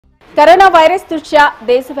Corona virus దృష్ట్యా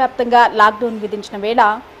దేశవ్యాప్తంగా lockdown విధించిన వేళ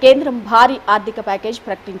కేంద్రం భారీ ఆర్థిక ప్యాకేజ్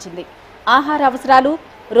ప్రకటించింది. ఆహార అవసరాలు,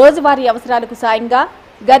 రోజువారీ అవసరాలకు సాయంగా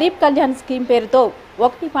గరీబ్ కళ్యాణ్ స్కీమ్ పేరుతో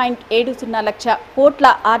 1.70 లక్ష కోట్ల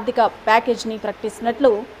ఆర్థిక ప్యాకేజీని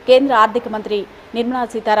ప్రకటిస్తున్నట్లు కేంద్ర ఆర్థిక మంత్రి నిర్మలా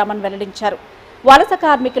సీతారామన్ వెల్లడించారు. వలస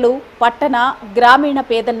కార్మికులు, పట్టణ, గ్రామీణ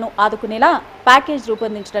పేదలను ఆదుకునేలా ప్యాకేజ్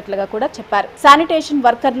రూపొందించినట్లుగా కూడా చెప్పారు. శానిటేషన్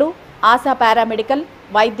వర్కర్లు, ఆశా పారామెడికల్,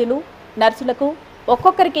 వైద్యులు, నర్సులకు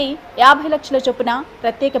ఒక్కొక్కరికి 50 లక్షల చొప్పున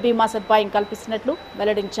ప్రత్యేక బీమా సదుపాయం కల్పిస్తున్నట్లు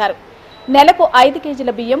వెల్లడించారు. నెలకు 5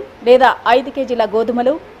 కేజీల బియ్యం లేదా 5 కేజీల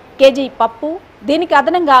గోధుమలు, కేజీ పప్పు, దీనికి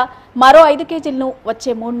అదనంగా మరో 5 కేజీలను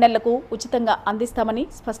వచ్చే 3 నెలలకు ఉచితంగా అందిస్తామని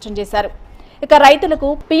స్పష్టం చేశారు. ఇక రైతులకు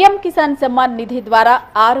పీఎం కిసాన్ సమ్మాన్ నిధి ద్వారా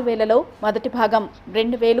 6,000లో మొదటి భాగం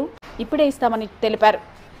 2,000 ఇప్పుడే ఇస్తామని తెలిపారు.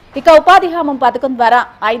 ఇక ఉపాధి హామీ పథకం ద్వారా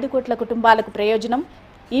 5 కోట్ల కుటుంబాలకు ప్రయోజనం.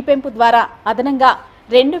 ఈ పెంపు ద్వారా అదనంగా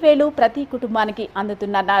 2,000 ప్రతి కుటుంబానికి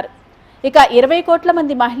అందుతుందన్నారు. ఇక 20 కోట్ల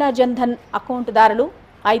మంది మహిళా జన్ధన్ అకౌంటుదారులు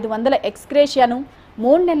 500 ఎక్స్గ్రేషియాను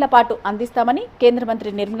 3 నెలల పాటు అందిస్తామని కేంద్ర మంత్రి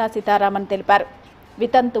నిర్మలా సీతారామన్ తెలిపారు.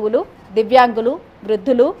 వితంతువులు, దివ్యాంగులు,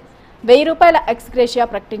 వృద్ధులు 1,000 రూపాయల ఎక్స్గ్రేషియా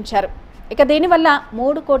ప్రకటించారు. ఇక దీనివల్ల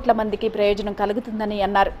 3 కోట్ల మందికి ప్రయోజనం కలుగుతుందని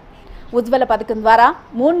అన్నారు. ఉజ్వల పథకం ద్వారా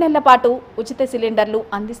 3 నెలల పాటు ఉచిత సిలిండర్లు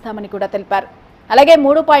అందిస్తామని కూడా తెలిపారు. అలాగే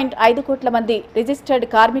 3.5 కోట్ల మంది రిజిస్టర్డ్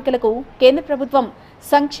కార్మికులకు కేంద్ర ప్రభుత్వం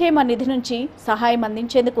సంక్షేమ నిధి నుంచి సహాయం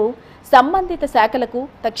అందించేందుకు సంబంధిత శాఖలకు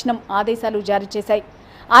తక్షణం ఆదేశాలు జారీ చేశాయి.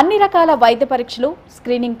 అన్ని రకాల వైద్య పరీక్షలు,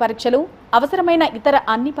 స్క్రీనింగ్ పరీక్షలు, అవసరమైన ఇతర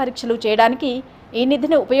అన్ని పరీక్షలు చేయడానికి ఈ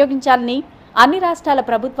నిధిని ఉపయోగించాలని అన్ని రాష్ట్రాల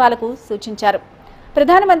ప్రభుత్వాలకు సూచించారు.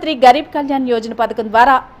 ప్రధానమంత్రి గరీబ్ కళ్యాణ్ యోజన పథకం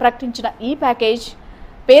ద్వారా ప్రకటించిన ఈ ప్యాకేజ్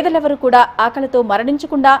పేదలెవరూ కూడా ఆకలితో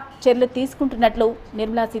మరణించకుండా చర్యలు తీసుకుంటున్నట్లు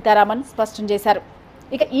నిర్మలా సీతారామన్ స్పష్టం చేశారు.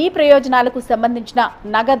 ఇక ఈ ప్రయోజనాలకు సంబంధించిన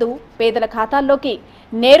నగదు పేదల ఖాతాల్లోకి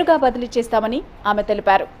నేరుగా బదిలీ చేస్తామని ఆమె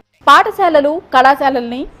తెలిపారు. పాఠశాలలు,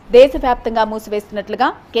 కళాశాలల్ని దేశవ్యాప్తంగా మూసివేస్తున్నట్లుగా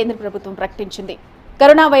కేంద్ర ప్రభుత్వం ప్రకటించింది.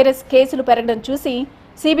 కరోనా వైరస్ కేసులు పెరగడం చూసి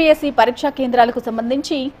CBSE పరీక్షా కేంద్రాలకు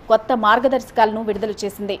సంబంధించి కొత్త మార్గదర్శకాలను విడుదల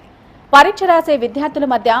చేసింది. పరీక్ష రాసే విద్యార్థుల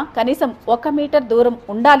మధ్య కనీసం 1 మీటర్ దూరం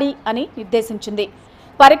ఉండాలి అని నిర్దేశించింది.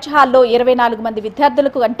 పరీక్ష హాల్లో 24 మంది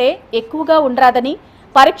విద్యార్థులకు అంటే ఎక్కువగా ఉండరాదని,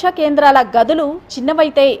 పరీక్షా కేంద్రాల గదులు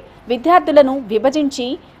చిన్నవైతే విద్యార్థులను విభజించి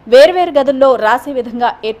వేర్వేరు గదుల్లో రాసే విధంగా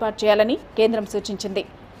ఏర్పాటు చేయాలని కేంద్రం సూచించింది.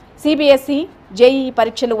 CBSE, JEE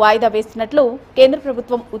పరీక్షలు వాయిదా వేస్తున్నట్లు కేంద్ర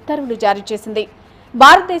ప్రభుత్వం ఉత్తర్వులు జారీ చేసింది.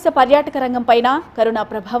 భారతదేశ పర్యాటక రంగంపైన కరోనా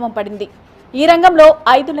ప్రభావం పడింది. ఈ రంగంలో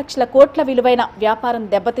 5 లక్షల కోట్ల విలువైన వ్యాపారం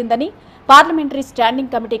దెబ్బతిందని పార్లమెంటరీ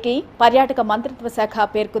స్టాండింగ్ కమిటీకి పర్యాటక మంత్రిత్వ శాఖ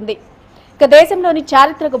పేర్కొంది. ఇక దేశంలోని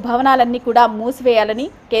చారిత్రక భవనాలన్నీ కూడా మూసివేయాలని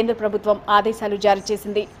కేంద్ర ప్రభుత్వం ఆదేశాలు జారీ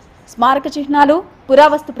చేసింది. స్మారక చిహ్నాలు,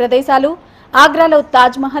 పురావస్తు ప్రదేశాలు, ఆగ్రాలో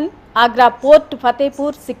తాజ్మహల్, ఆగ్రా పోర్ట్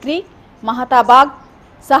ఫతేపూర్ సిక్రీ, మహతాబాగ్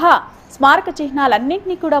సహా స్మారక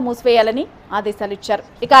చిహ్నాలన్నింటినీ కూడా మూసివేయాలని ఆదేశాలు ఇచ్చారు.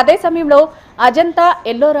 ఇక అదే సమయంలో అజంతా,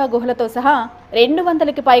 ఎల్లోరా గుహలతో సహా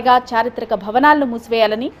 200కి పైగా చారిత్రక భవనాలను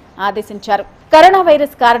మూసివేయాలని ఆదేశించారు. కరోనా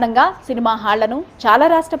వైరస్ కారణంగా సినిమా హాళ్లను చాలా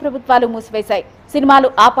రాష్ట్ర ప్రభుత్వాలు మూసివేశాయి. సినిమాలు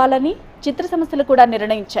ఆపాలని చిత్ర సంస్థలు కూడా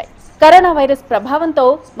నిర్ణయించాయి. కరోనా వైరస్ ప్రభావంతో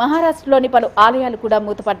మహారాష్ట్రలోని పలు ఆలయాలు కూడా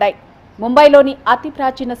మూతపడ్డాయి. ముంబైలోని అతి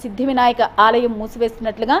ప్రాచీన సిద్ధి వినాయక ఆలయం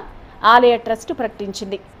మూసివేస్తున్నట్లుగా ఆలయ ట్రస్టు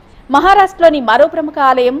ప్రకటించింది. మహారాష్ట్రలోని మరో ప్రముఖ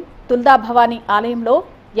ఆలయం తుల్దా భవానీ ఆలయంలో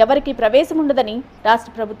ఎవరికీ ప్రవేశం ఉండదని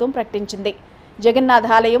రాష్ట్ర ప్రభుత్వం ప్రకటించింది. జగన్నాథ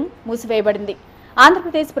ఆలయం మూసివేయబడింది.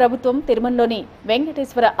 ఆంధ్రప్రదేశ్ ప్రభుత్వం తిరుమలలోని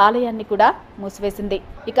వెంకటేశ్వర ఆలయాన్ని కూడా మూసివేసింది.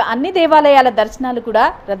 ఇక అన్ని దేవాలయాల దర్శనాలు కూడా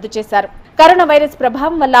రద్దు చేశారు. కరోనా వైరస్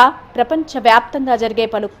ప్రభావం వల్ల ప్రపంచ వ్యాప్తంగా జరిగే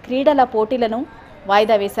పలు క్రీడల పోటీలను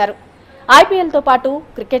వాయిదా వేశారు. IPLతో పాటు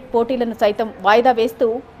క్రికెట్ పోటీలను సైతం వాయిదా వేస్తూ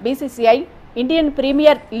BCCI, ఇండియన్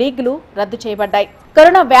ప్రీమియర్ లీగ్లు రద్దు చేయబడ్డాయి.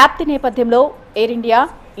 కరోనా వ్యాప్తి నేపథ్యంలో ఎయిర్ ఇండియా,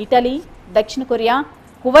 ఇటలీ, దక్షిణ కొరియా,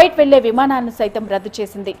 కువైట్ వెళ్లే విమానాలను సైతం రద్దు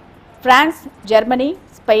చేసింది. ఫ్రాన్స్, జర్మనీ,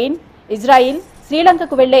 స్పెయిన్, ఇజ్రాయిల్,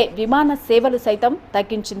 శ్రీలంకకు వెళ్లే విమాన సేవలు సైతం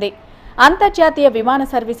తగ్గించింది. అంతర్జాతీయ విమాన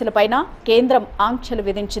సర్వీసులపైన కేంద్రం ఆంక్షలు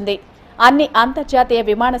విధించింది. అన్ని అంతర్జాతీయ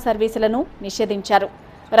విమాన సర్వీసులను నిషేధించారు.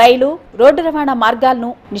 రైలు, రోడ్డు రవాణా మార్గాలను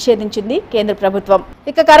నిషేధించింది కేంద్ర ప్రభుత్వం.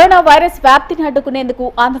 ఇక కరోనా వైరస్ వ్యాప్తిని అడ్డుకునేందుకు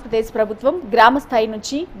ఆంధ్రప్రదేశ్ ప్రభుత్వం గ్రామ స్థాయి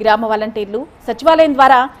నుంచి గ్రామ వాలంటీర్లు సచివాలయం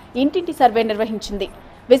ద్వారా ఇంటింటి సర్వే నిర్వహించింది.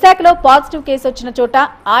 విశాఖలో పాజిటివ్ కేసు వచ్చిన చోట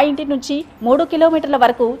ఆ ఇంటి నుంచి 3 కిలోమీటర్ల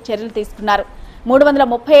వరకు చర్యలు తీసుకున్నారు.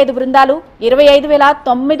 335 బృందాలు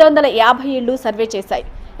 25,950 ఇళ్లు సర్వే చేశాయి.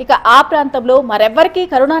 ఇక ఆ ప్రాంతంలో మరెవ్వరికీ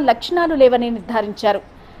కరోనా లక్షణాలు లేవని నిర్ధారించారు.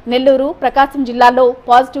 నెల్లూరు, ప్రకాశం జిల్లాల్లో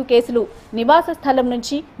పాజిటివ్ కేసులు నివాస స్థలం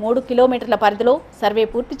నుంచి 3 కిలోమీటర్ల పరిధిలో సర్వే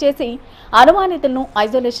పూర్తి చేసి అనుమానితులను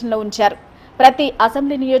ఐసోలేషన్లో ఉంచారు. ప్రతి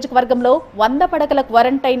అసెంబ్లీ నియోజకవర్గంలో 100 పడకల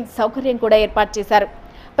క్వారంటైన్ సౌకర్యం కూడా ఏర్పాటు చేశారు.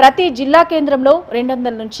 ప్రతి జిల్లా కేంద్రంలో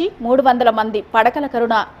 200 నుంచి 300 మంది పడకల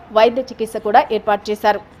కరోనా వైద్య చికిత్స కూడా ఏర్పాటు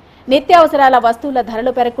చేశారు. నిత్యావసరాల వస్తువుల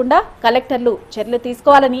ధరలు పెరగకుండా కలెక్టర్లు చర్యలు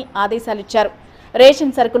తీసుకోవాలని ఆదేశాలిచ్చారు.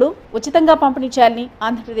 రేషన్ సరుకులు ఉచితంగా పంపిణీ చేయాలని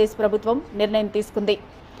ఆంధ్రప్రదేశ్ ప్రభుత్వం నిర్ణయం తీసుకుంది.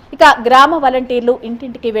 ఇక గ్రామ వాలంటీర్లు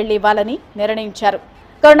ఇంటింటికి వెళ్లి ఇవ్వాలని నిర్ణయించారు.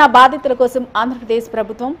 కరోనా బాధితుల కోసం ఆంధ్రప్రదేశ్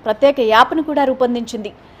ప్రభుత్వం ప్రత్యేక యాప్ను కూడా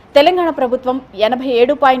రూపొందించింది. తెలంగాణ ప్రభుత్వం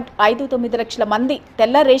 87.59 లక్షల మంది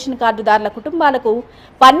తెల్ల రేషన్ కార్డుదారుల కుటుంబాలకు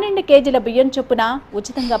 12 కేజీల బియ్యం చొప్పున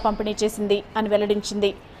ఉచితంగా పంపిణీ చేసింది అని వెల్లడించింది.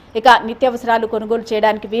 ఇక నిత్యావసరాలు కొనుగోలు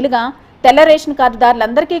చేయడానికి వీలుగా తెల్ల రేషన్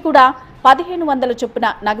కార్డుదారులందరికీ కూడా 1500 చొప్పున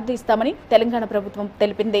నగదు ఇస్తామని తెలంగాణ ప్రభుత్వం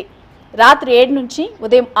తెలిపింది. రాత్రి 7 నుంచి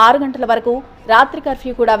ఉదయం 6 గంటల వరకు రాత్రి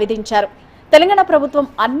కర్ఫ్యూ కూడా విధించారు. తెలంగాణ ప్రభుత్వం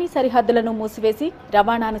అన్ని సరిహద్దులను మూసివేసి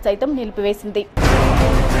రవాణాను సైతం నిలిపివేసింది.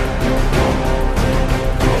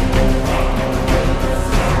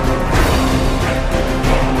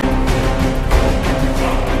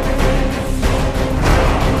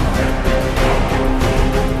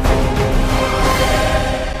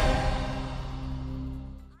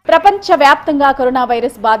 ప్రపంచవ్యాప్తంగా కరోనా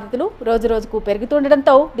వైరస్ బాధితులు రోజురోజుకు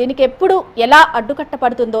పెరుగుతుండటంతో దీనికి ఎప్పుడు ఎలా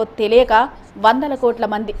అడ్డుకట్టపడుతుందో తెలియక వందల కోట్ల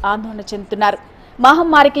మంది ఆందోళన చెందుతున్నారు.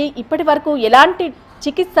 మహమ్మారికి ఇప్పటి వరకు ఎలాంటి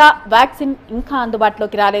చికిత్స, వ్యాక్సిన్ ఇంకా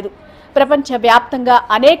అందుబాటులోకి రాలేదు. ప్రపంచవ్యాప్తంగా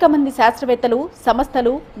అనేక మంది శాస్త్రవేత్తలు,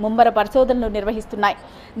 సంస్థలు ముమ్మర పరిశోధనలు నిర్వహిస్తున్నాయి.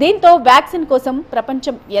 దీంతో వ్యాక్సిన్ కోసం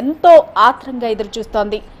ప్రపంచం ఎంతో ఆత్రంగా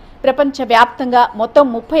ఎదురుచూస్తోంది. ప్రపంచవ్యాప్తంగా మొత్తం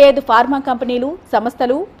 35 ఫార్మా కంపెనీలు,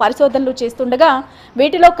 సంస్థలు పరిశోధనలు చేస్తుండగా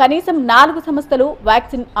వీటిలో కనీసం 4 సంస్థలు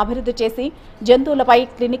వ్యాక్సిన్ అభివృద్ధి చేసి జంతువులపై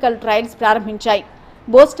క్లినికల్ ట్రయల్స్ ప్రారంభించాయి.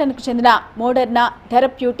 బోస్టన్కు చెందిన మోడర్నా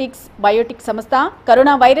థెరప్యూటిక్స్ బయోటిక్ సంస్థ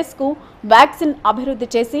కరోనా వైరస్కు వ్యాక్సిన్ అభివృద్ధి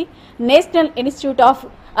చేసి national institute of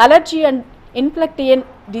allergy and infectious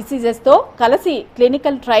డిసీజెస్తో కలిసి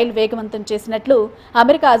క్లినికల్ ట్రయల్ వేగవంతం చేసినట్లు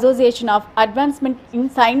America association of advancement in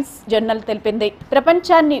science journal తెలిపింది.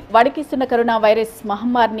 ప్రపంచాన్ని వణికిస్తున్న కరోనా వైరస్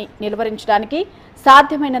మహమ్మారిని నిలువరించడానికి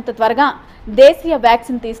సాధ్యమైనంత త్వరగా దేశీయ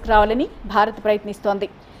వ్యాక్సిన్ తీసుకురావాలని భారత్ ప్రయత్నిస్తోంది.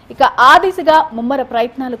 ఇక ఆ దిశగా ముమ్మర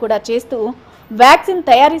ప్రయత్నాలు కూడా చేస్తూ వ్యాక్సిన్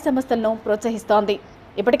తయారీ సంస్థలను ప్రోత్సహిస్తోంది.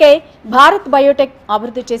 ఇప్పటికే భారత్ బయోటెక్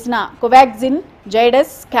అభివృద్ధి చేసిన కోవాక్సిన్,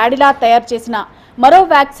 జైడస్ క్యాడిలా తయారు చేసిన మరో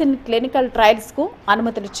వ్యాక్సిన్ క్లినికల్ ట్రయల్స్ కు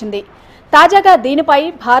అనుమతులిచ్చింది. తాజాగా దీనిపై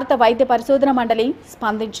భారత వైద్య పరిశోధన మండలి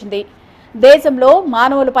స్పందించింది. దేశంలో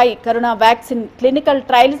మానవులపై కరోనా వ్యాక్సిన్ క్లినికల్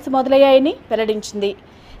ట్రయల్స్ మొదలయ్యాయని వెల్లడించింది.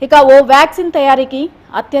 ఇక ఓ వ్యాక్సిన్ తయారీకి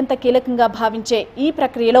అత్యంత కీలకంగా భావించే ఈ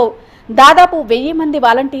ప్రక్రియలో దాదాపు 1000 మంది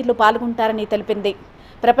వాలంటీర్లు పాల్గొంటారని తెలిపింది.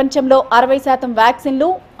 ప్రపంచంలో 60%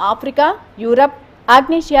 వ్యాక్సిన్లు ఆఫ్రికా, యూరప్,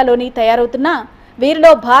 ఆగ్నేషియాలోని తయారవుతున్నా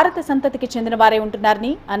వీరిలో భారత సంతతికి చెందిన వారే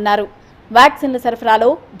ఉంటున్నారని అన్నారు. వ్యాక్సిన్ల సరఫరాలో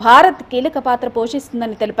భారత్ కీలక పాత్ర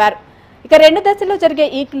పోషిస్తుందని తెలిపారు. ఇక 2 దశల్లో జరిగే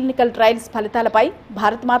ఈ క్లినికల్ ట్రయల్స్ ఫలితాలపై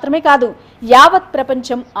భారత్ మాత్రమే కాదు యావత్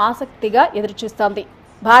ప్రపంచం ఆసక్తిగా ఎదురుచూస్తోంది.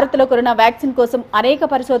 భారత్లో కరోనా వ్యాక్సిన్ కోసం అనేక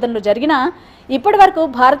పరిశోధనలు జరిగినా ఇప్పటి వరకు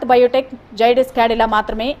భారత్ బయోటెక్, జైడస్ క్యాడిలా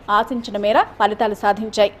మాత్రమే ఆశించిన మేర ఫలితాలు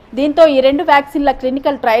సాధించాయి. దీంతో ఈ 2 వ్యాక్సిన్ల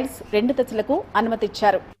క్లినికల్ ట్రయల్స్ 2 దశలకు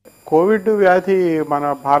అనుమతిచ్చారు. కోవిడ్ వ్యాధి మన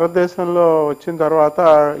భారతదేశంలో వచ్చిన తర్వాత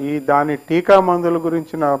దాని టీకా మందుల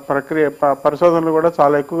గురించిన పరిశోధనలు కూడా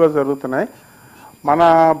చాలా ఎక్కువగా జరుగుతున్నాయి. మన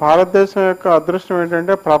భారతదేశం యొక్క అదృష్టం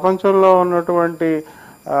ఏంటంటే ప్రపంచంలో ఉన్నటువంటి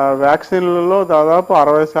వ్యాక్సిన్లలో దాదాపు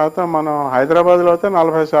 60%, మనం హైదరాబాద్లో అయితే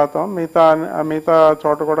 40%, మిగతా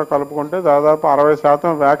చోట కూడా కలుపుకుంటే దాదాపు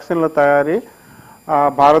 60% వ్యాక్సిన్ల తయారీ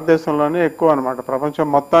భారతదేశంలోనే ఎక్కువ అనమాట. ప్రపంచం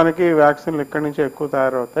మొత్తానికి వ్యాక్సిన్లు ఇక్కడి నుంచి ఎక్కువ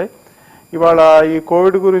తయారవుతాయి. ఇవాళ ఈ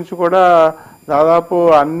కోవిడ్ గురించి కూడా దాదాపు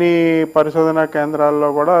అన్ని పరిశోధనా కేంద్రాల్లో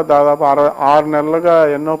కూడా దాదాపు 6 నెలలుగా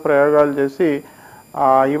ఎన్నో ప్రయోగాలు చేసి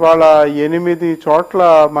ఇవాళ 8 చోట్ల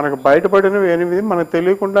మనకు బయటపడినవి 8, మనకు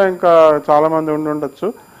తెలియకుండా ఇంకా చాలా మంది ఉండొచ్చు.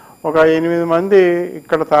 ఒక 8 మంది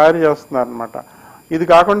ఇక్కడ తయారు చేస్తున్నారు అనమాట. ఇది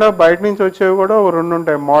కాకుండా బయట నుంచి వచ్చేవి కూడా 2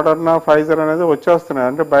 ఉంటాయి. మోడర్నా, ఫైజర్ అనేది వచ్చేస్తున్నాయి.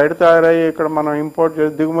 అంటే బయట తయారయ్యి ఇక్కడ మనం ఇంపోర్ట్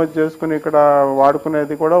చేసి దిగుమతి చేసుకుని ఇక్కడ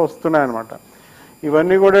వాడుకునేది కూడా వస్తున్నాయి అనమాట.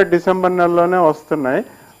 ఇవన్నీ కూడా డిసెంబర్ నెలలోనే వస్తున్నాయి.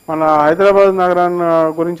 మన హైదరాబాద్ నగరాన్ని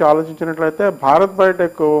గురించి ఆలోచించినట్లయితే భారత్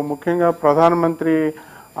బయోటెక్ ముఖ్యంగా ప్రధానమంత్రి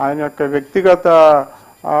ఆయన యొక్క వ్యక్తిగత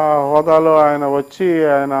హోదాలో ఆయన వచ్చి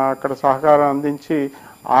ఆయన అక్కడ సహకారం అందించి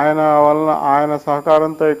ఆయన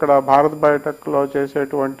సహకారంతో ఇక్కడ భారత్ బయోటెక్లో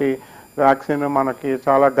చేసేటువంటి వ్యాక్సిన్ మనకి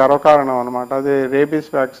చాలా గర్వకారణం అనమాట. అది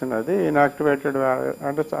రేబీస్ వ్యాక్సిన్, అది ఇన్యాక్టివేటెడ్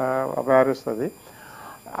అంటే వైరస్,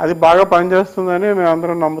 అది బాగా పనిచేస్తుందని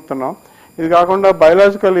మేమందరం నమ్ముతున్నాం. ఇది కాకుండా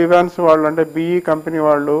బయలాజికల్ ఈవెంట్స్ వాళ్ళు, అంటే బిఈ కంపెనీ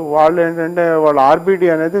వాళ్ళు ఏంటంటే వాళ్ళు ఆర్బిడి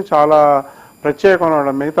అనేది చాలా ప్రత్యేకం అనమాట.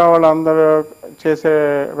 మిగతా వాళ్ళందరూ చేసే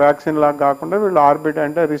వ్యాక్సిన్ లాగా కాకుండా వీళ్ళు ఆర్బిడి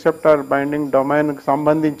అంటే రిసెప్టర్ బైండింగ్ డొమైన్కి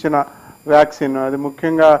సంబంధించిన వ్యాక్సిన్, అది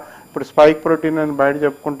ముఖ్యంగా ఇప్పుడు స్పైక్ ప్రోటీన్ అని బయట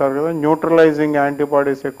చెప్పుకుంటారు కదా, న్యూట్రలైజింగ్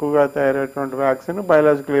యాంటీబాడీస్ ఎక్కువగా తయారయ్యేటువంటి వ్యాక్సిన్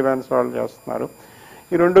బయాలజికల్ ఈవెంట్స్ వాళ్ళు చేస్తున్నారు.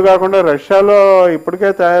 ఈ రెండు కాకుండా రష్యాలో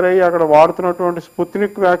ఇప్పటికే తయారయ్యి అక్కడ వాడుతున్నటువంటి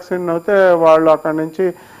స్పుత్నిక్ వ్యాక్సిన్ అయితే వాళ్ళు అక్కడి నుంచి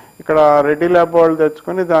ఇక్కడ రెడ్డి ల్యాబ్ వాళ్ళు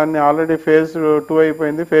తెచ్చుకొని దాన్ని ఆల్రెడీ phase 2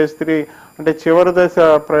 అయిపోయింది, phase 3 అంటే చివరి దశ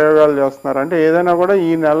ప్రయోగాలు చేస్తున్నారు. అంటే ఏదైనా కూడా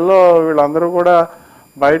ఈ నెలలో వీళ్ళందరూ కూడా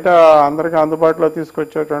బయట అందరికీ అందుబాటులో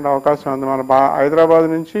తీసుకొచ్చేటువంటి అవకాశం ఉంది. మన హైదరాబాద్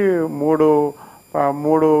నుంచి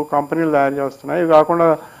మూడు కంపెనీలు తయారు చేస్తున్నాయి. ఇవి కాకుండా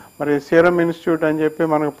మరి సీరం ఇన్స్టిట్యూట్ అని చెప్పి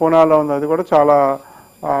మనకు పూనాలో ఉంది, అది కూడా చాలా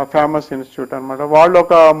ఫేమస్ ఇన్స్టిట్యూట్ అనమాట. వాళ్ళు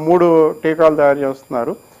ఒక 3 టీకాలు తయారు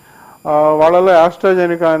చేస్తున్నారు. వాళ్ళలో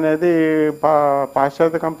ఆస్ట్రాజెనికా అనేది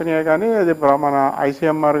పాశ్చాత్య కంపెనీయే, కానీ అది మన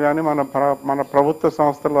ICMR కానీ మన ప్రభుత్వ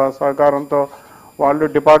సంస్థల సహకారంతో, వాళ్ళు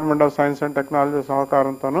department of science and technology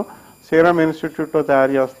సహకారంతోనూ serum ఇన్స్టిట్యూట్లో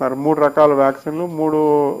తయారు చేస్తున్నారు. 3 రకాల వ్యాక్సిన్లు 3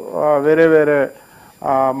 వేరే వేరే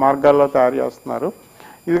మార్గాల్లో తయారు చేస్తున్నారు.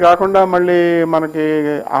 ఇది కాకుండా మళ్ళీ మనకి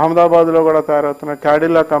అహ్మదాబాద్లో కూడా తయారవుతున్న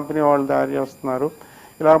క్యాడిలా కంపెనీ వాళ్ళు తయారు చేస్తున్నారు.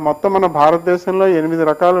 ఇలా మొత్తం మన భారతదేశంలో 8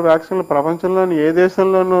 రకాల వ్యాక్సిన్లు ప్రపంచంలోని ఏ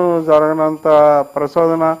దేశంలోనూ జరగనంత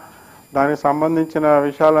పరిశోధన, దానికి సంబంధించిన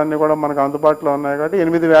విషయాలన్నీ కూడా మనకు అందుబాటులో ఉన్నాయి. కాబట్టి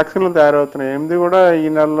 8 వ్యాక్సిన్లు తయారవుతున్నాయి. 8 కూడా ఈ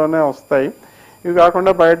నెలలోనే వస్తాయి. ఇవి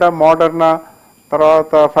కాకుండా బయట మోడర్నా,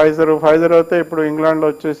 తర్వాత ఫైజర్ అయితే ఇప్పుడు ఇంగ్లాండ్లో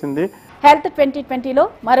వచ్చేసింది. హెల్త్ 2020లో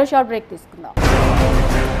మరో షార్ట్ బ్రేక్ తీసుకుందాం.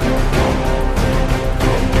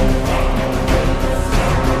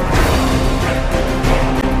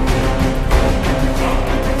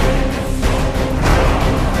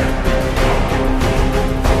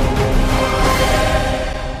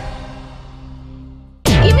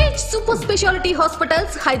 Super Speciality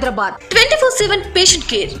Hospitals, Hyderabad. 24/7 patient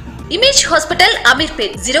care. Image Hospital,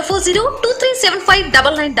 Amirpet.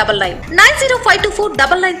 040-2375-9999.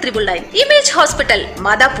 90-524-99999. Image Hospital,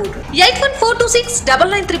 Madhapur.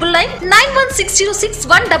 81-426-99999.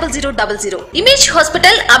 91-606-10000. Image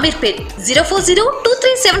Hospital, Amirpet.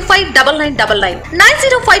 040-2375-9999.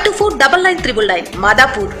 90-524-99999.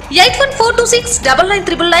 Madhapur.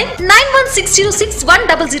 81-426-99999.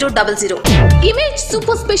 91-606-10000. Image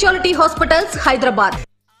Super Speciality Hospitals, Hyderabad.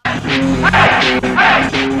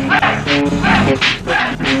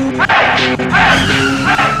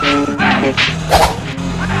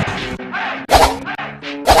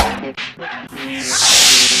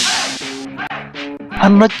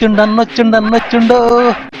 అన్నొచ్చుండు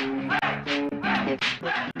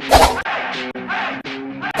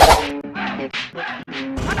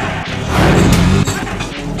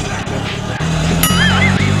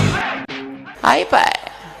అయిపోయి.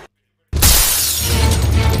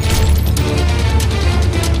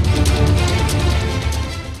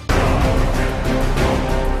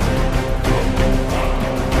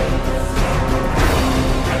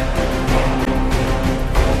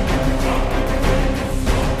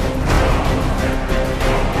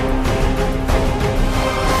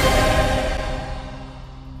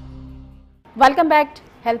 Welcome back to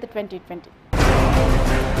health 2020.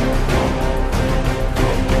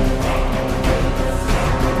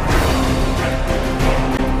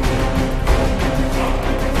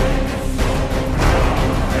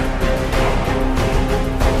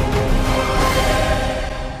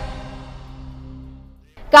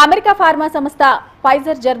 America pharma సంస్థ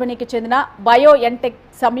Pfizer, జర్మనీకి చెందిన BioNTech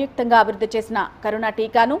సంయుక్తంగా అభివృద్ధి చేసిన corona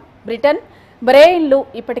టీకాను Britain, బ్రెయిన్లు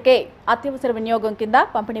ఇప్పటికే అత్యవసర వినియోగం కింద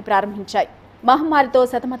పంపిణీ ప్రారంభించాయి. మహమ్మారితో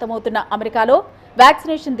సతమతమవుతున్న అమెరికాలో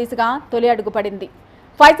వ్యాక్సినేషన్ దిశగా తొలి అడుగు పడింది.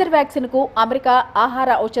 ఫైజర్ వ్యాక్సిన్కు అమెరికా ఆహార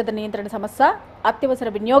ఔషధ నియంత్రణ సంస్థ అత్యవసర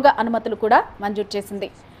వినియోగ అనుమతులు కూడా మంజూరు చేసింది.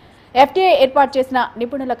 FDA ఏర్పాటు చేసిన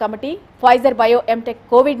నిపుణుల కమిటీ ఫైజర్ బయోఎన్టెక్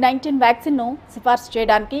COVID-19 వ్యాక్సిన్ను సిఫార్సు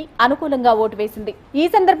చేయడానికి అనుకూలంగా ఓటు వేసింది. ఈ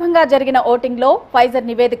సందర్భంగా జరిగిన ఓటింగ్లో ఫైజర్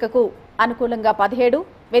నివేదికకు అనుకూలంగా 17,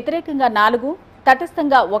 వ్యతిరేకంగా 4,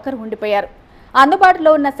 తటస్థంగా 1 ఉండిపోయారు.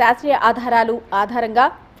 అందుబాటులో ఉన్న శాస్త్రీయ ఆధారాలు ఆధారంగా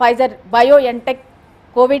ఫైజర్ బయోఎన్టెక్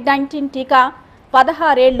COVID-19 టీకా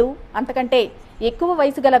 16 ఏళ్లు అంతకంటే ఎక్కువ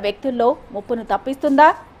వయసు గల వ్యక్తుల్లో ముప్పును తప్పిస్తుందా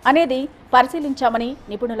అనేది పరిశీలించామని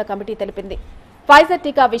నిపుణుల కమిటీ తెలిపింది. ఫైజర్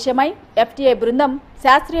టీకా విషయమై FDA బృందం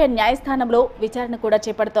శాస్త్రీయ న్యాయస్థానంలో విచారణ కూడా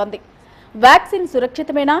చేపడుతోంది. వ్యాక్సిన్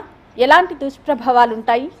సురక్షితమేనా? ఎలాంటి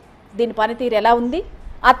దుష్ప్రభావాలుంటాయి? దీని పనితీరు ఎలా ఉంది?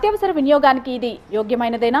 అత్యవసర వినియోగానికి ఇది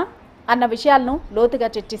యోగ్యమైనదేనా అన్న విషయాలను లోతుగా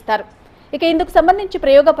చర్చిస్తారు. ఇక ఇందుకు సంబంధించి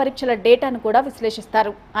ప్రయోగ పరీక్షల డేటాను కూడా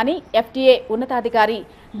విశ్లేషిస్తారు అని FDA ఉన్నతాధికారి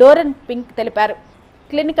డోరన్ పింక్ తెలిపారు.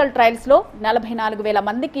 క్లినికల్ ట్రయల్స్లో 44,000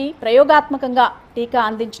 మందికి ప్రయోగాత్మకంగా టీకా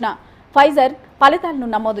అందించిన ఫైజర్ ఫలితాలను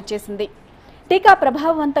నమోదు చేసింది. టీకా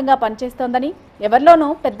ప్రభావవంతంగా పనిచేస్తోందని, ఎవరిలోనూ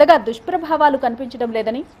పెద్దగా దుష్ప్రభావాలు కనిపించడం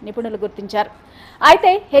లేదని నిపుణులు గుర్తించారు.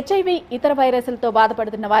 అయితే HIV, ఇతర వైరస్లతో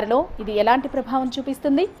బాధపడుతున్న వారిలో ఇది ఎలాంటి ప్రభావం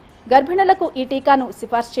చూపిస్తుంది? గర్భిణులకు ఈ టీకాను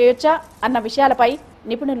సిఫార్సు చేయొచ్చా అన్న విషయాలపై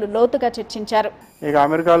నిపుణులు లోతుగా చర్చించారు. ఇక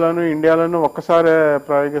అమెరికాలోను ఇండియాలోను ఒక్కసారే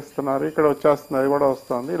ప్రయోగిస్తున్నారు, ఇక్కడ వచ్చేస్తుంది, అది కూడా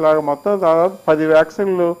వస్తుంది. ఇలాగ మొత్తం దాదాపు 10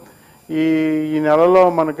 వ్యాక్సిన్లు ఈ నెలలో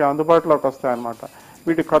మనకి అందుబాటులోకి వస్తాయి అన్నమాట.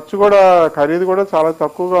 వీటి ఖరీదు కూడా చాలా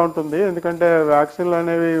తక్కువగా ఉంటుంది. ఎందుకంటే వ్యాక్సిన్లు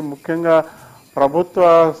అనేవి ముఖ్యంగా ప్రభుత్వ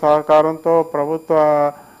సహకారంతో, ప్రభుత్వ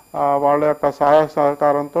వాళ్ళ యొక్క సహాయ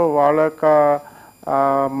సహకారంతో, వాళ్ళ యొక్క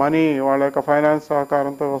మనీ, వాళ్ళ యొక్క ఫైనాన్స్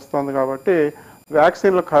సహకారంతో వస్తుంది. కాబట్టి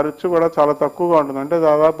వ్యాక్సిన్ల ఖర్చు కూడా చాలా తక్కువగా ఉంటుంది. అంటే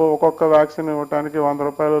దాదాపు ఒక్కొక్క వ్యాక్సిన్ ఇవ్వడానికి 100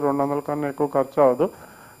 రూపాయలు 200 కన్నా ఎక్కువ ఖర్చు అవ్వదు.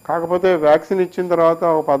 కాకపోతే వ్యాక్సిన్ ఇచ్చిన తర్వాత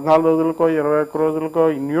ఒక 14 రోజులకో 21 రోజులకో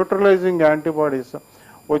న్యూట్రలైజింగ్ యాంటీబాడీస్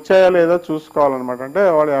వచ్చాయా లేదో చూసుకోవాలన్నమాట. అంటే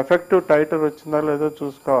వాళ్ళ ఎఫెక్టివ్ టైటర్ వచ్చిందా లేదో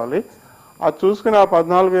చూసుకోవాలి. అది చూసుకుని ఆ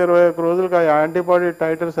 14-21 రోజులకి ఆ యాంటీబాడీ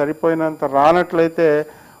టైటర్ సరిపోయినంత రానట్లయితే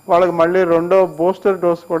వాళ్ళకి మళ్ళీ రెండో బూస్టర్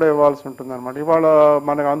డోస్ కూడా ఇవ్వాల్సి ఉంటుంది అనమాట. ఇవాళ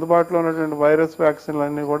మనకు అందుబాటులో ఉన్నటువంటి వైరస్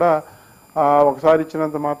వ్యాక్సిన్లన్నీ కూడా ఒకసారి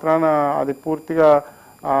ఇచ్చినంత మాత్రాన అది పూర్తిగా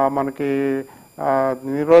మనకి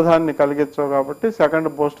నిరోధాన్ని కలిగించవు. కాబట్టి సెకండ్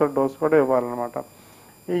బూస్టర్ డోస్ కూడా ఇవ్వాలన్నమాట.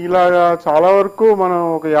 ఇలాగా చాలా వరకు మనం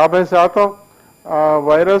ఒక 50%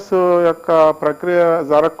 వైరస్ యొక్క ప్రక్రియ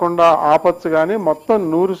జరగకుండా ఆపచ్చు. కానీ మొత్తం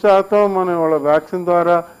 100% మనం వాళ్ళ వ్యాక్సిన్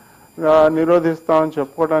ద్వారా నిరోధిస్తామని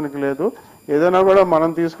చెప్పుకోవడానికి లేదు. ఏదైనా కూడా మనం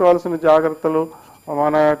తీసుకోవాల్సిన జాగ్రత్తలు,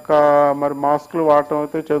 మన యొక్క మరి మాస్కులు వాడటం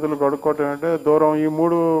అయితే, చేతులు కడుక్కోవటం అంటే, దూరం, ఈ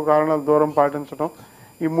 3 కారణాలు దూరం పాటించడం,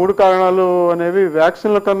 ఈ 3 కారణాలు అనేవి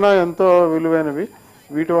వ్యాక్సిన్ల కన్నా ఎంతో విలువైనవి.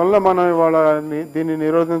 వీటి వల్ల మనం ఇవాళ దీన్ని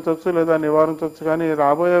నిరోధించవచ్చు లేదా నివారించవచ్చు. కానీ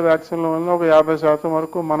రాబోయే వ్యాక్సిన్ల వల్ల ఒక 50%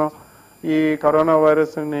 వరకు మనం ఈ కరోనా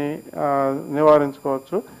వైరస్ని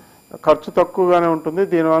నివారించుకోవచ్చు. ఖర్చు తక్కువగానే ఉంటుంది.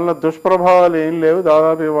 దీనివల్ల దుష్ప్రభావాలు ఏం లేవు.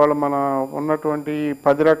 దాదాపు ఇవాళ మన ఉన్నటువంటి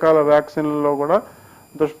 10 రకాల వ్యాక్సిన్లలో కూడా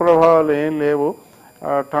దుష్ప్రభావాలు ఏం లేవు.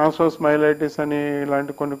 ట్రాన్స్వర్స్ మైలైటిస్ అని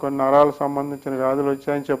ఇలాంటి కొన్ని నరాలకు సంబంధించిన వ్యాధులు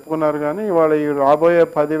వచ్చాయని చెప్పుకున్నారు. కానీ ఇవాళ ఈ రాబోయే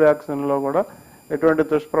 10 వ్యాక్సిన్లో కూడా ఎటువంటి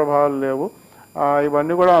దుష్ప్రభావాలు లేవు.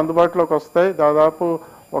 ఇవన్నీ కూడా అందుబాటులోకి వస్తాయి. దాదాపు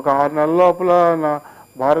ఒక 6 నెలల లోపల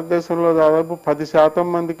భారతదేశంలో దాదాపు 10%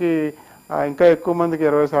 మందికి, ఇంకా ఎక్కువ మందికి,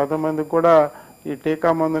 20% మందికి కూడా ఈ టీకా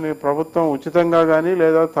మందుని ప్రభుత్వం ఉచితంగా కానీ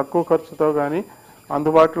లేదా తక్కువ ఖర్చుతో కానీ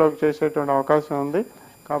అందుబాటులోకి చేసేటువంటి అవకాశం ఉంది.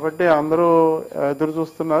 కాబట్టి అందరూ ఎదురు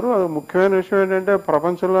చూస్తున్నారు. అది ముఖ్యమైన విషయం ఏంటంటే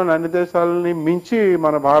ప్రపంచంలోని అన్ని దేశాలని మించి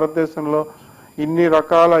మన భారతదేశంలో ఇన్ని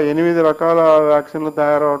రకాల 8 రకాల వ్యాక్సిన్లు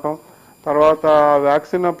తయారవటం, తర్వాత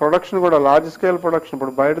వ్యాక్సిన్ ప్రొడక్షన్ కూడా లార్జ్ స్కేల్ ప్రొడక్షన్.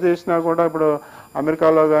 ఇప్పుడు బయట చేసినా కూడా, ఇప్పుడు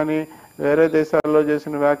అమెరికాలో కానీ వేరే దేశాల్లో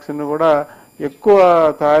చేసిన వ్యాక్సిన్ కూడా ఎక్కువ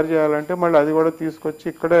తయారు చేయాలంటే మళ్ళీ అది కూడా తీసుకొచ్చి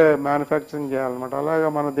ఇక్కడే మ్యానుఫ్యాక్చరింగ్ చేయాలన్నమాట. అలాగా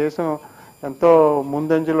మన దేశం ఎంతో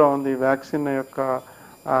ముందంజలో ఉంది వ్యాక్సిన్ యొక్క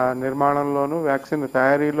నిర్మాణంలోను, వ్యాక్సిన్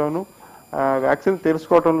తయారీలోను, వ్యాక్సిన్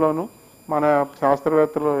తెలుసుకోవటంలోను మన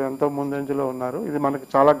శాస్త్రవేత్తలు ఎంతో ముందంజలో ఉన్నారు. ఇది మనకి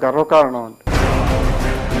చాలా గర్వకారణం అంటే.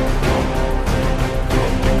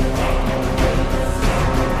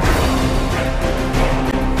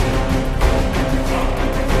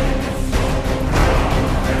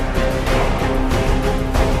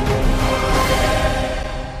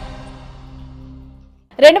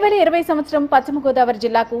 సంవత్సరం పశ్చిమ గోదావరి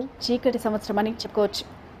జిల్లాకు చీకటి సంవత్సరం అని చెప్పుకోవచ్చు.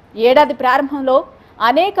 ఏడాది ప్రారంభంలో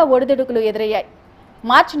అనేక ఒడిదుడుకులు ఎదురయ్యాయి.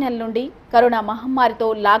 మార్చి నెల నుండి కరోనా మహమ్మారితో,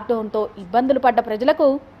 లాక్డౌన్తో ఇబ్బందులు పడ్డ ప్రజలకు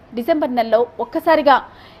డిసెంబర్ నెలలో ఒక్కసారిగా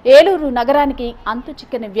ఏలూరు నగరానికి అంతు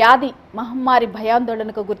చిక్కని వ్యాధి మహమ్మారి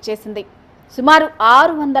భయాందోళనకు గురిచేసింది. సుమారు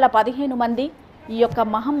 615 మంది ఈ యొక్క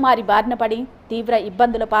మహమ్మారి బారిన పడి తీవ్ర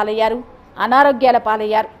ఇబ్బందుల పాలయ్యారు, అనారోగ్యాల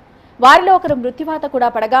పాలయ్యారు. వారిలో ఒకరు మృత్యువాత కూడా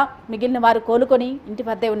పడగా మిగిలిన వారు కోలుకొని ఇంటి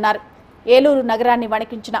వద్దే ఉన్నారు. ఏలూరు నగరాన్ని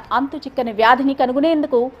వణికించిన అంతు చిక్కని వ్యాధిని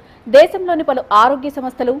కనుగొనేందుకు దేశంలోని పలు ఆరోగ్య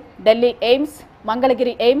సంస్థలు, Delhi AIIMS,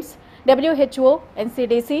 Mangalagiri AIIMS, WHO,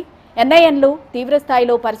 NCDC, NINలు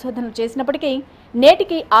తీవ్రస్థాయిలో పరిశోధనలు చేసినప్పటికీ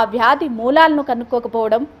నేటికి ఆ వ్యాధి మూలాలను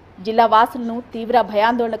కనుక్కోకపోవడం జిల్లా వాసులను తీవ్ర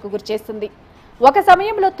భయాందోళనకు గురిచేస్తుంది. ఒక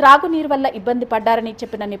సమయంలో త్రాగునీరు వల్ల ఇబ్బంది పడ్డారని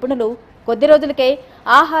చెప్పిన నిపుణులు కొద్ది రోజులకే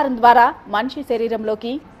ఆహారం ద్వారా మనిషి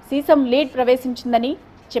శరీరంలోకి సీసం లీడ్ ప్రవేశించిందని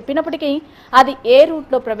చెప్పినప్పటికీ అది ఏ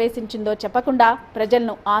రూట్లో ప్రవేశించిందో చెప్పకుండా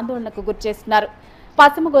ప్రజలను ఆందోళనకు గురిచేస్తున్నారు.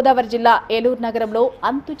 పశ్చిమ గోదావరి జిల్లా ఏలూరు నగరంలో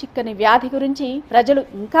అంతు చిక్కని వ్యాధి గురించి ప్రజలు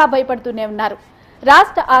ఇంకా భయపడుతూనే ఉన్నారు.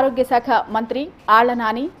 రాష్ట్ర ఆరోగ్య శాఖ మంత్రి ఆళ్ల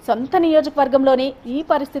నాని సొంత నియోజకవర్గంలోనే ఈ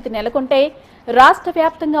పరిస్థితి నెలకొంటే రాష్ట్ర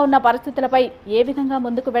వ్యాప్తంగా ఉన్న పరిస్థితులపై ఏ విధంగా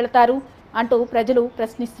ముందుకు వెళతారు అంటూ ప్రజలు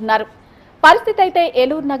ప్రశ్నిస్తున్నారు. పరిస్థితి అయితే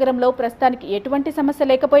ఏలూరు నగరంలో ప్రస్తుతానికి ఎటువంటి సమస్య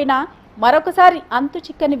లేకపోయినా మరొకసారి అంతు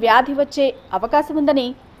చిక్కని వ్యాధి వచ్చే అవకాశం ఉందని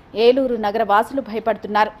ఏలూరు నగర వాసులు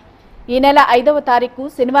భయపడుతున్నారు. ఈ నెల 5వ తారీఖు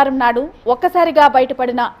శనివారం నాడు ఒక్కసారిగా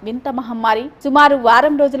బయటపడిన వింత మహమ్మారి సుమారు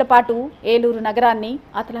వారం రోజుల పాటు ఏలూరు నగరాన్ని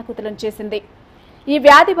అతలాకుతలం చేసింది. ఈ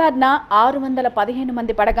వ్యాధి బారిన 615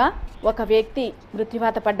 మంది పడగా ఒక వ్యక్తి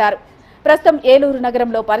మృత్యువాత పడ్డారు. ప్రస్తుతం ఏలూరు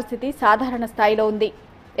నగరంలో పరిస్థితి సాధారణ స్థాయిలో ఉంది.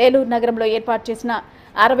 ఏలూరు నగరంలో ఏర్పాటు చేసిన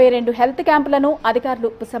 62 హెల్త్ క్యాంపులను అధికారులు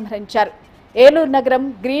ఉపసంహరించారు. ఏలూరు నగరం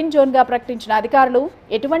గ్రీన్ జోన్ గా ప్రకటించిన అధికారులు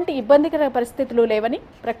ఎటువంటి ఇబ్బందికర పరిస్థితులు లేవని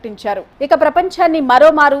ప్రకటించారు. ఇక ప్రపంచాన్ని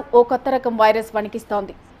మరోమారు ఓ కొత్త రకం వైరస్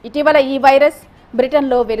వణికిస్తోంది. ఇటీవల ఈ వైరస్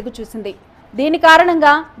బ్రిటన్లో వెలుగు చూసింది. దీని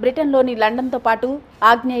కారణంగా బ్రిటన్లోని లండన్తో పాటు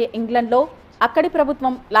ఆగ్నేయ ఇంగ్లండ్లో అక్కడి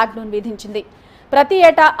ప్రభుత్వం లాక్డౌన్ విధించింది. ప్రతి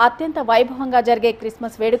ఏటా అత్యంత వైభవంగా జరిగే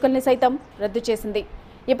క్రిస్మస్ వేడుకల్ని సైతం రద్దు చేసింది.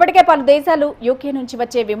 ఇప్పటికే పలు దేశాలు యూకే నుంచి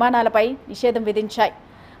వచ్చే విమానాలపై నిషేధం విధించాయి.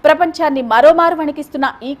 ప్రపంచాన్ని మరోమారు వణికిస్తున్న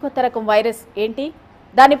ఈ కొత్త రకం వైరస్ ఏంటి?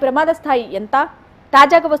 దాని ప్రమాద స్థాయి ఎంత?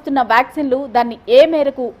 తాజాగా వస్తున్న వ్యాక్సిన్లు దాన్ని ఏ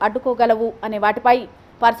మేరకు అడ్డుకోగలవు అనే వాటిపై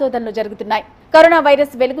పరిశోధనలు జరుగుతున్నాయి. కరోనా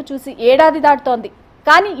వైరస్ వెలుగు చూసి ఏడాది దాటుతోంది.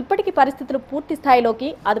 కానీ ఇప్పటికీ పరిస్థితులు పూర్తి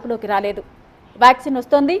స్థాయిలోకి అదుపులోకి రాలేదు. వ్యాక్సిన్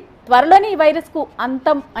వస్తోంది, త్వరలోనే ఈ వైరస్కు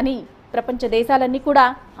అంతం అని ప్రపంచ దేశాలన్నీ కూడా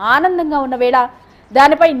ఆనందంగా ఉన్న వేళ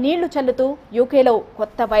దానిపై నీళ్లు చల్లుతూ యూకేలో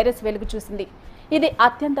కొత్త వైరస్ వెలుగు చూసింది. ఇది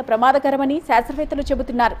అత్యంత ప్రమాదకరమని శాస్త్రవేత్తలు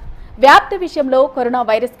చెబుతున్నారు. వ్యాప్తి విషయంలో కరోనా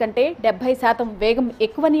వైరస్ కంటే 70% వేగం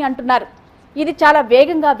ఎక్కువని అంటున్నారు. ఇది చాలా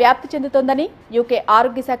వేగంగా వ్యాప్తి చెందుతోందని యూకే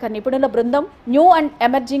ఆరోగ్య శాఖ నిపుణుల బృందం new and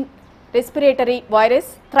emerging respiratory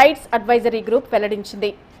virus థ్రైట్స్ advisory group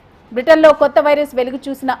వెల్లడించింది. బ్రిటన్లో కొత్త వైరస్ వెలుగు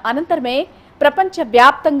చూసిన అనంతరమే ప్రపంచ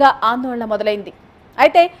వ్యాప్తంగా ఆందోళన మొదలైంది.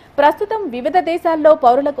 అయితే ప్రస్తుతం వివిధ దేశాల్లో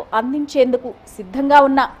పౌరులకు అందించేందుకు సిద్ధంగా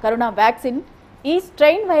ఉన్న కరోనా వ్యాక్సిన్ ఈ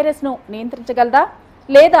స్ట్రెయిన్ వైరస్ను నియంత్రించగలదా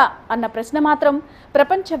లేదా అన్న ప్రశ్న మాత్రం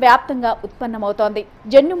ప్రపంచ వ్యాప్తంగా ఉత్పన్నమవుతోంది.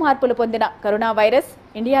 జన్యు మార్పులు పొందిన కరోనా వైరస్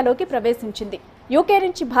ఇండియాలోకి ప్రవేశించింది. యూకే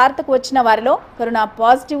నుంచి భారత్కు వచ్చిన వారిలో కరోనా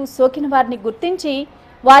పాజిటివ్ సోకిన వారిని గుర్తించి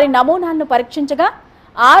వారి నమూనాలను పరీక్షించగా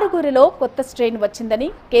 6గురిలో కొత్త స్ట్రెయిన్ వచ్చిందని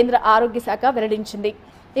కేంద్ర ఆరోగ్య శాఖ వెల్లడించింది.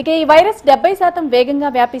 ఇక ఈ వైరస్ 70% వేగంగా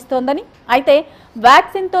వ్యాపిస్తోందని, అయితే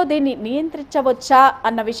వ్యాక్సిన్తో దీన్ని నియంత్రించవచ్చా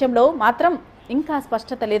అన్న విషయంలో మాత్రం ఇంకా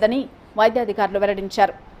స్పష్టత లేదని వైద్యాధికారులు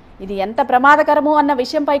వెల్లడించారు. ఇది ఎంత ప్రమాదకరమో అన్న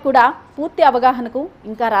విషయంపై కూడా పూర్తి అవగాహనకు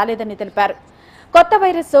ఇంకా రాలేదని తెలిపారు. కొత్త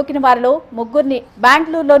వైరస్ సోకిన వారిలో 3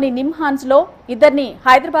 బెంగళూరులోని నిమ్హాన్స్లో, 2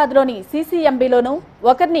 హైదరాబాద్లోని CCMBలోను,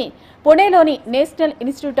 1 పుణేలోని నేషనల్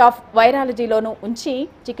ఇన్స్టిట్యూట్ ఆఫ్ వైరాలజీలోనూ ఉంచి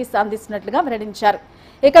చికిత్స అందిస్తున్నట్లుగా వెల్లడించారు.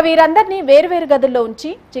 ఇక వీరందరినీ వేర్వేరు గదుల్లో ఉంచి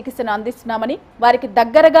చికిత్సను అందిస్తున్నామని, వారికి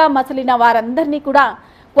దగ్గరగా మసలిన వారందరినీ కూడా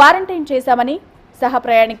క్వారంటైన్ చేశామని, సహ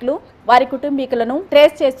ప్రయాణికులు వారి కుటుంబీకులను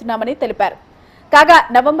ట్రేస్ చేస్తున్నామని తెలిపారు. కాగా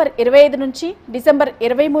నవంబర్ 25 నుంచి డిసెంబర్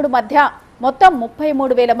 23 మధ్య మొత్తం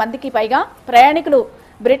 33,000 మందికి పైగా ప్రయాణికులు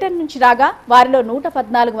బ్రిటన్ నుంచి రాగా వారిలో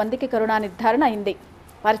 114 మందికి కరోనా నిర్ధారణ అయింది.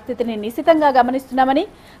 పరిస్థితిని నిశితంగా గమనిస్తున్నామని,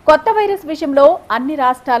 కొత్త వైరస్ విషయంలో అన్ని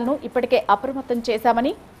రాష్ట్రాలను ఇప్పటికే అప్రమత్తం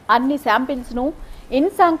చేశామని, అన్ని శాంపిల్స్ను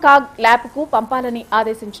ఇన్సాంకాగ్ ల్యాబ్కు పంపాలని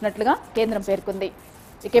ఆదేశించినట్లుగా కేంద్రం పేర్కొంది.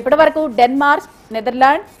 ఇక ఇప్పటివరకు Denmark,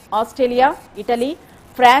 Netherland, Australia, Italy,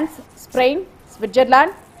 France, Spain,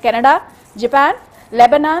 Switzerland, Canada, Japan,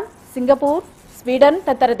 Lebanon, Singapore, Sweden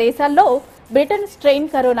తదితర దేశాల్లో బ్రిటన్ స్ట్రెయిన్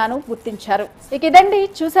కరోనాను గుర్తించారు. ఇక ఇదండి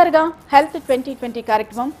చూసారుగా హెల్త్ 2020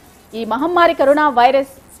 కార్యక్రమం. ఈ మహమ్మారి కరోనా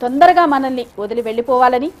వైరస్ తొందరగా మనల్ని వదిలి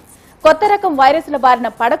వెళ్లిపోవాలని, కొత్త రకం వైరస్ల బారిన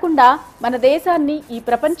పడకుండా మన దేశాన్ని, ఈ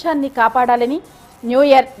ప్రపంచాన్ని కాపాడాలని, న్యూ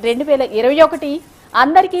ఇయర్ 2021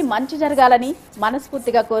 అందరికీ మంచి జరగాలని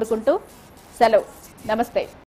మనస్ఫూర్తిగా కోరుకుంటూ సెలవు. నమస్తే.